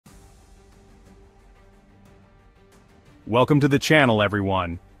Welcome to the channel,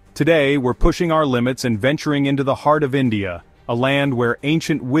 everyone. Today, we're pushing our limits and venturing into the heart of India, a land where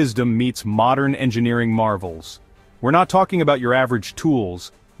ancient wisdom meets modern engineering marvels. We're not talking about your average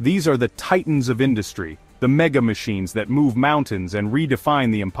tools. These are the titans of industry, the mega machines that move mountains and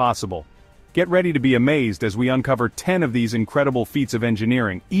redefine the impossible. Get ready to be amazed as we uncover 10 of these incredible feats of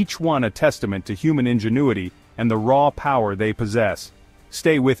engineering, each one a testament to human ingenuity and the raw power they possess.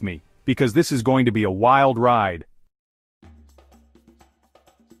 Stay with me, because this is going to be a wild ride.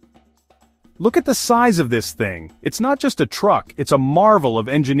 Look at the size of this thing. It's not just a truck, it's a marvel of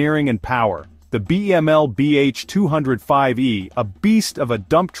engineering and power. The BEML BH205E, a beast of a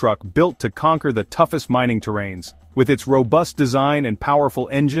dump truck built to conquer the toughest mining terrains. With its robust design and powerful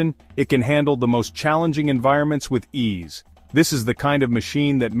engine, it can handle the most challenging environments with ease. This is the kind of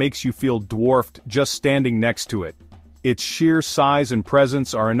machine that makes you feel dwarfed just standing next to it. Its sheer size and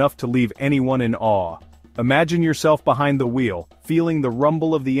presence are enough to leave anyone in awe. Imagine yourself behind the wheel, feeling the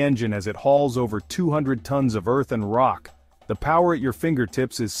rumble of the engine as it hauls over 200 tons of earth and rock. The power at your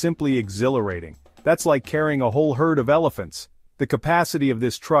fingertips is simply exhilarating. That's like carrying a whole herd of elephants. The capacity of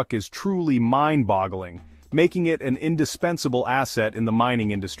this truck is truly mind-boggling, making it an indispensable asset in the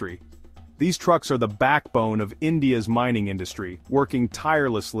mining industry. These trucks are the backbone of India's mining industry, working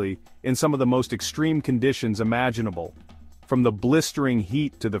tirelessly in some of the most extreme conditions imaginable. From the blistering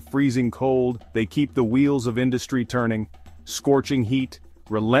heat to the freezing cold, they keep the wheels of industry turning. Scorching heat,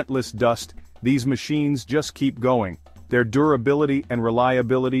 relentless dust, these machines just keep going. Their durability and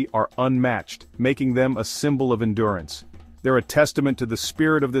reliability are unmatched, making them a symbol of endurance. They're a testament to the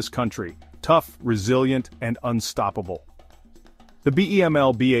spirit of this country, tough, resilient, and unstoppable. The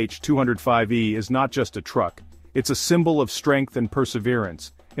BEML BH205E is not just a truck, it's a symbol of strength and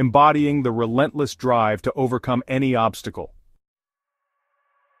perseverance, embodying the relentless drive to overcome any obstacle.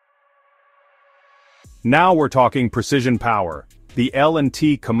 Now we're talking precision power. The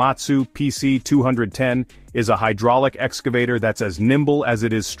L&T Komatsu PC210 is a hydraulic excavator that's as nimble as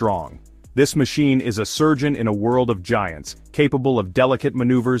it is strong. This machine is a surgeon in a world of giants, capable of delicate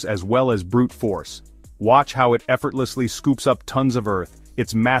maneuvers as well as brute force. Watch how it effortlessly scoops up tons of earth,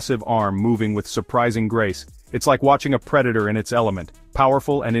 its massive arm moving with surprising grace. It's like watching a predator in its element,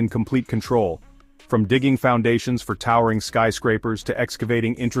 powerful and in complete control. From digging foundations for towering skyscrapers to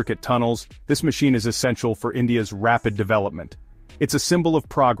excavating intricate tunnels, this machine is essential for India's rapid development. It's a symbol of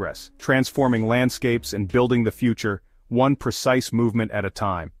progress, transforming landscapes and building the future, one precise movement at a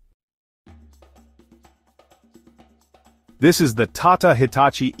time. This is the Tata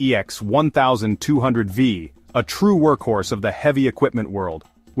Hitachi EX1200V, a true workhorse of the heavy equipment world.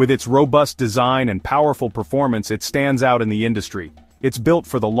 With its robust design and powerful performance, it stands out in the industry. It's built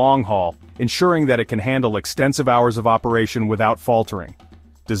for the long haul, ensuring that it can handle extensive hours of operation without faltering.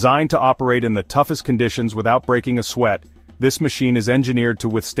 Designed to operate in the toughest conditions without breaking a sweat, this machine is engineered to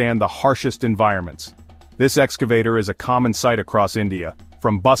withstand the harshest environments. This excavator is a common sight across India,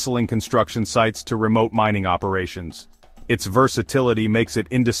 from bustling construction sites to remote mining operations. Its versatility makes it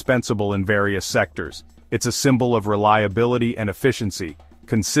indispensable in various sectors. It's a symbol of reliability and efficiency,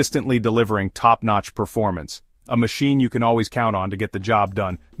 consistently delivering top-notch performance. A machine you can always count on to get the job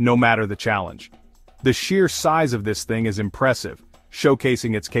done, no matter the challenge. The sheer size of this thing is impressive,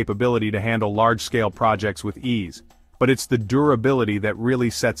 showcasing its capability to handle large-scale projects with ease. But it's the durability that really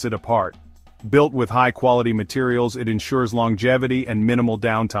sets it apart. Built with high-quality materials, it ensures longevity and minimal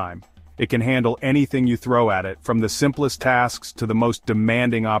downtime. It can handle anything you throw at it, from the simplest tasks to the most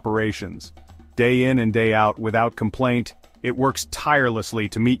demanding operations. Day in and day out, without complaint, it works tirelessly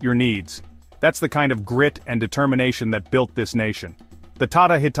to meet your needs. That's the kind of grit and determination that built this nation. The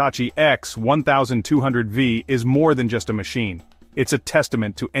Tata Hitachi X1200V is more than just a machine. It's a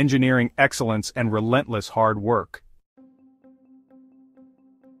testament to engineering excellence and relentless hard work.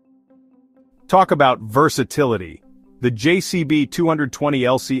 Talk about versatility. The JCB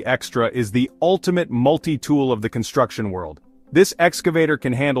 220LC Xtra is the ultimate multi-tool of the construction world. This excavator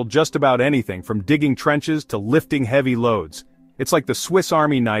can handle just about anything from digging trenches to lifting heavy loads. It's like the Swiss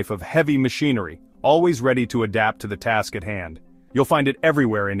Army knife of heavy machinery, always ready to adapt to the task at hand. You'll find it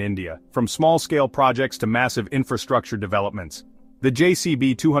everywhere in India, from small-scale projects to massive infrastructure developments. The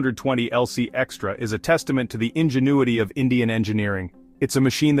JCB 220LC Xtra is a testament to the ingenuity of Indian engineering. It's a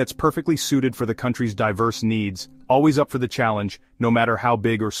machine that's perfectly suited for the country's diverse needs, always up for the challenge, no matter how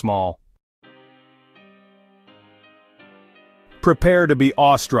big or small. Prepare to be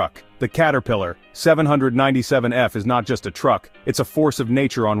awestruck. The Caterpillar 797F is not just a truck, it's a force of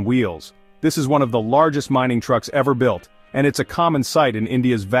nature on wheels. This is one of the largest mining trucks ever built, and it's a common sight in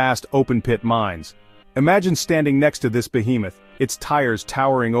India's vast open-pit mines. Imagine standing next to this behemoth, its tires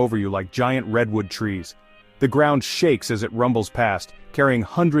towering over you like giant redwood trees. The ground shakes as it rumbles past, carrying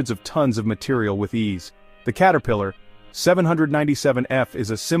hundreds of tons of material with ease. The Caterpillar 797F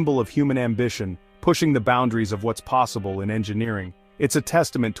is a symbol of human ambition, pushing the boundaries of what's possible in engineering. It's a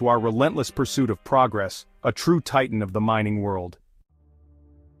testament to our relentless pursuit of progress, a true titan of the mining world.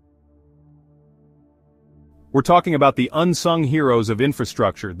 We're talking about the unsung heroes of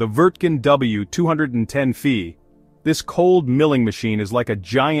infrastructure, the Wirtgen W210F. This cold milling machine is like a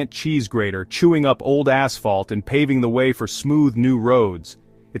giant cheese grater chewing up old asphalt and paving the way for smooth new roads.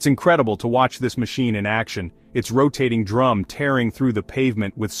 It's incredible to watch this machine in action, its rotating drum tearing through the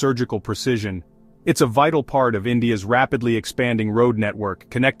pavement with surgical precision. It's a vital part of India's rapidly expanding road network,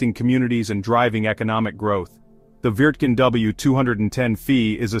 connecting communities and driving economic growth. The Wirtgen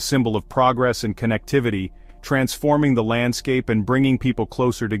W210F is a symbol of progress and connectivity, transforming the landscape and bringing people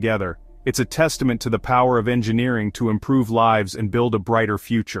closer together. It's a testament to the power of engineering to improve lives and build a brighter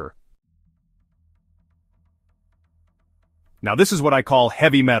future. Now this is what I call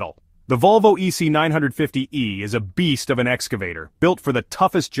heavy metal. The Volvo EC950E is a beast of an excavator, built for the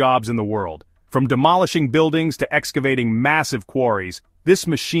toughest jobs in the world. From demolishing buildings to excavating massive quarries, this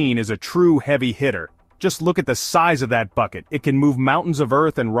machine is a true heavy hitter. Just look at the size of that bucket. It can move mountains of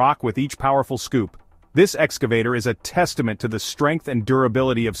earth and rock with each powerful scoop. This excavator is a testament to the strength and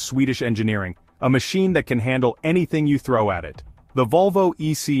durability of Swedish engineering, a machine that can handle anything you throw at it. The Volvo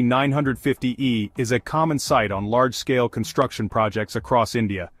EC950E is a common sight on large-scale construction projects across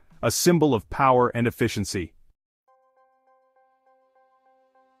India, a symbol of power and efficiency.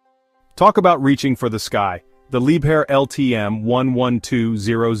 Talk about reaching for the sky. The Liebherr LTM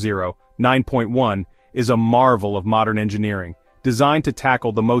 11200 9.1 is a marvel of modern engineering, designed to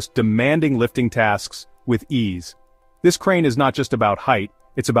tackle the most demanding lifting tasks with ease. This crane is not just about height,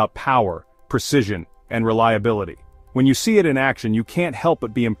 it's about power, precision, and reliability. When you see it in action, you can't help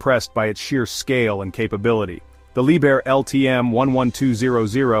but be impressed by its sheer scale and capability. The Liebherr LTM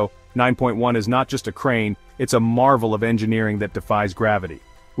 11200 9.1 is not just a crane, it's a marvel of engineering that defies gravity.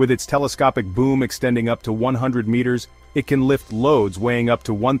 With its telescopic boom extending up to 100 meters, it can lift loads weighing up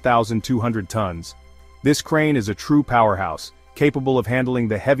to 1,200 tons. This crane is a true powerhouse, capable of handling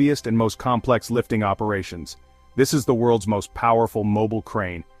the heaviest and most complex lifting operations. This is the world's most powerful mobile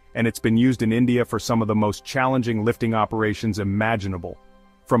crane, and it's been used in India for some of the most challenging lifting operations imaginable.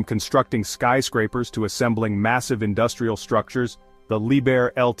 From constructing skyscrapers to assembling massive industrial structures, the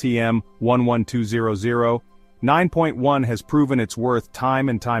Liebherr LTM 11200 9.1 has proven its worth time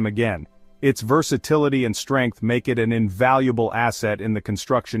and time again. Its versatility and strength make it an invaluable asset in the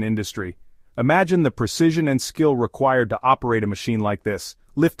construction industry. Imagine the precision and skill required to operate a machine like this,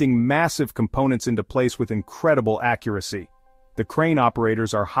 lifting massive components into place with incredible accuracy. The crane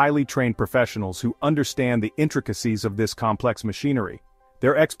operators are highly trained professionals who understand the intricacies of this complex machinery.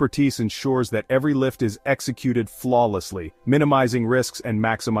 Their expertise ensures that every lift is executed flawlessly, minimizing risks and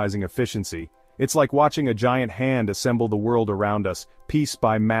maximizing efficiency. It's like watching a giant hand assemble the world around us, piece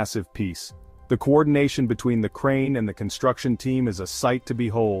by massive piece. The coordination between the crane and the construction team is a sight to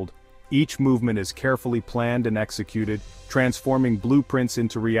behold. Each movement is carefully planned and executed, transforming blueprints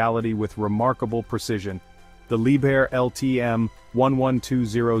into reality with remarkable precision. The Liebherr LTM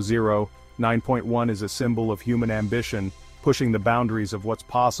 11200 9.1 is a symbol of human ambition, pushing the boundaries of what's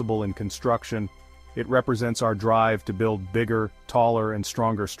possible in construction. It represents our drive to build bigger, taller, and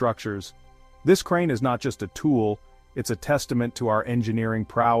stronger structures. This crane is not just a tool, it's a testament to our engineering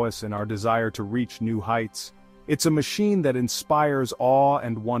prowess and our desire to reach new heights. It's a machine that inspires awe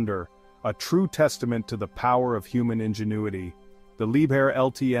and wonder, a true testament to the power of human ingenuity. The Liebherr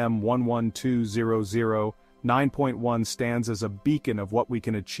LTM 11200 9.1 stands as a beacon of what we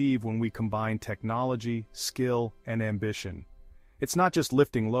can achieve when we combine technology, skill, and ambition. It's not just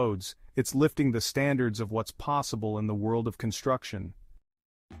lifting loads, it's lifting the standards of what's possible in the world of construction.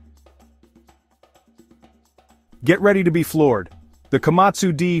 Get ready to be floored. The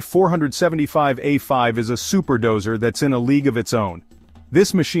Komatsu D475A5 is a superdozer that's in a league of its own.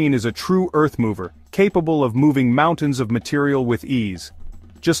 This machine is a true earthmover, capable of moving mountains of material with ease.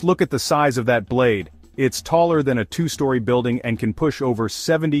 Just look at the size of that blade. It's taller than a two-story building and can push over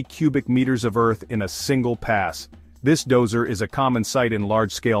 70 cubic meters of earth in a single pass. This dozer is a common sight in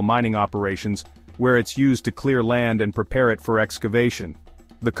large-scale mining operations, where it's used to clear land and prepare it for excavation.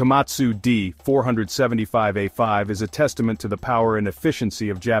 The Komatsu D475A5 is a testament to the power and efficiency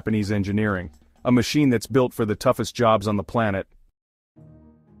of Japanese engineering, a machine that's built for the toughest jobs on the planet.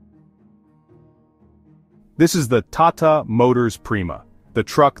 This is the Tata Motors Prima, the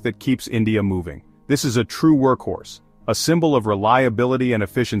truck that keeps India moving. This is a true workhorse, a symbol of reliability and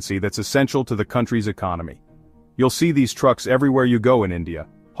efficiency that's essential to the country's economy. You'll see these trucks everywhere you go in India,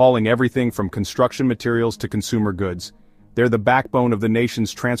 hauling everything from construction materials to consumer goods. They're the backbone of the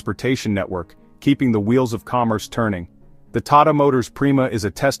nation's transportation network, keeping the wheels of commerce turning. The Tata Motors Prima is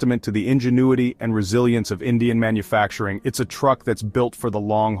a testament to the ingenuity and resilience of Indian manufacturing. It's a truck that's built for the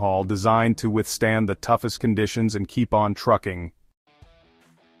long haul, designed to withstand the toughest conditions and keep on trucking.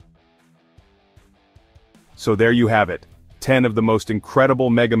 So there you have it, 10 of the most incredible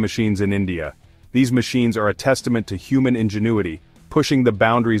mega machines in India. These machines are a testament to human ingenuity, pushing the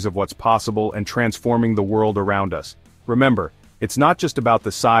boundaries of what's possible and transforming the world around us. Remember, it's not just about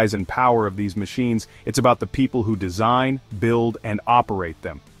the size and power of these machines, it's about the people who design, build, and operate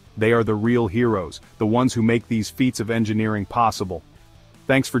them. They are the real heroes, the ones who make these feats of engineering possible.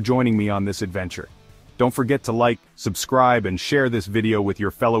 Thanks for joining me on this adventure. Don't forget to like, subscribe, and share this video with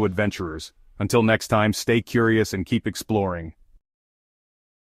your fellow adventurers. Until next time, stay curious and keep exploring.